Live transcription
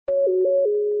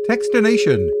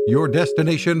Techstination, your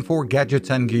destination for gadgets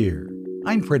and gear.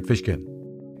 I'm Fred Fishkin.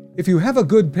 If you have a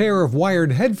good pair of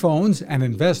wired headphones, an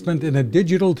investment in a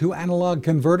digital to analog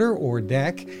converter or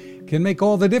DAC can make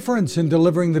all the difference in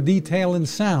delivering the detail and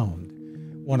sound.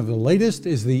 One of the latest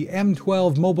is the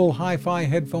M12 mobile hi-fi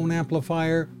headphone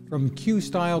amplifier from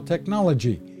Questyle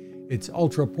Technology. It's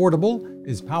ultra portable,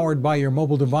 is powered by your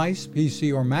mobile device,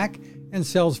 PC or Mac, and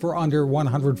sells for under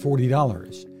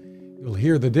 $140. You'll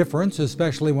hear the difference,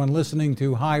 especially when listening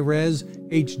to high-res,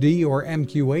 HD, or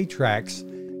MQA tracks.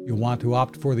 You'll want to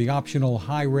opt for the optional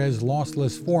high-res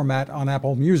lossless format on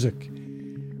Apple Music.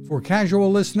 For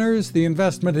casual listeners, the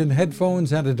investment in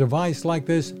headphones and a device like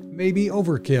this may be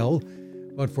overkill,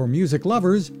 but for music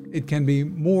lovers, it can be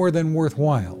more than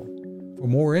worthwhile. For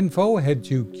more info, head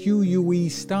to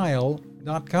questyle.com.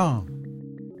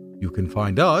 You can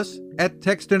find us at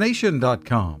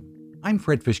Techstination.com. I'm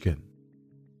Fred Fishkin.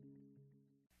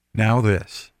 Now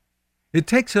this. It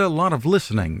takes a lot of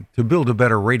listening to build a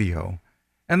better radio,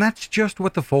 and that's just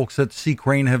what the folks at C.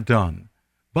 Crane have done.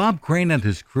 Bob Crane and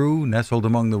his crew, nestled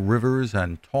among the rivers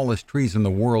and tallest trees in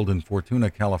the world in Fortuna,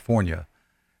 California,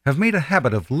 have made a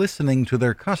habit of listening to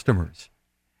their customers.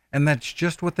 And that's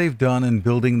just what they've done in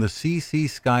building the CC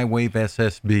Skywave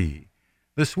SSB,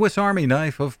 the Swiss Army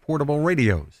knife of portable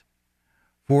radios.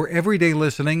 For everyday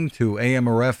listening to AM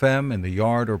or FM in the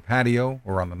yard or patio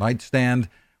or on the nightstand,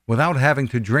 without having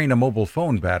to drain a mobile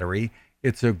phone battery,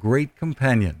 it's a great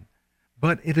companion.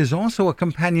 But it is also a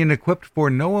companion equipped for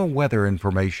NOAA weather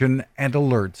information and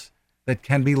alerts that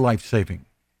can be life-saving.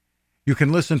 You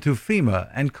can listen to FEMA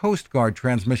and Coast Guard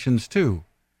transmissions too.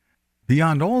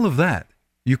 Beyond all of that,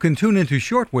 you can tune into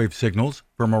shortwave signals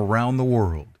from around the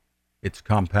world. It's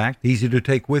compact, easy to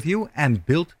take with you, and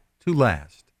built to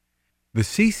last. The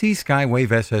CC Skywave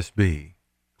SSB.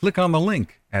 Click on the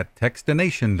link at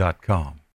Techstination.com.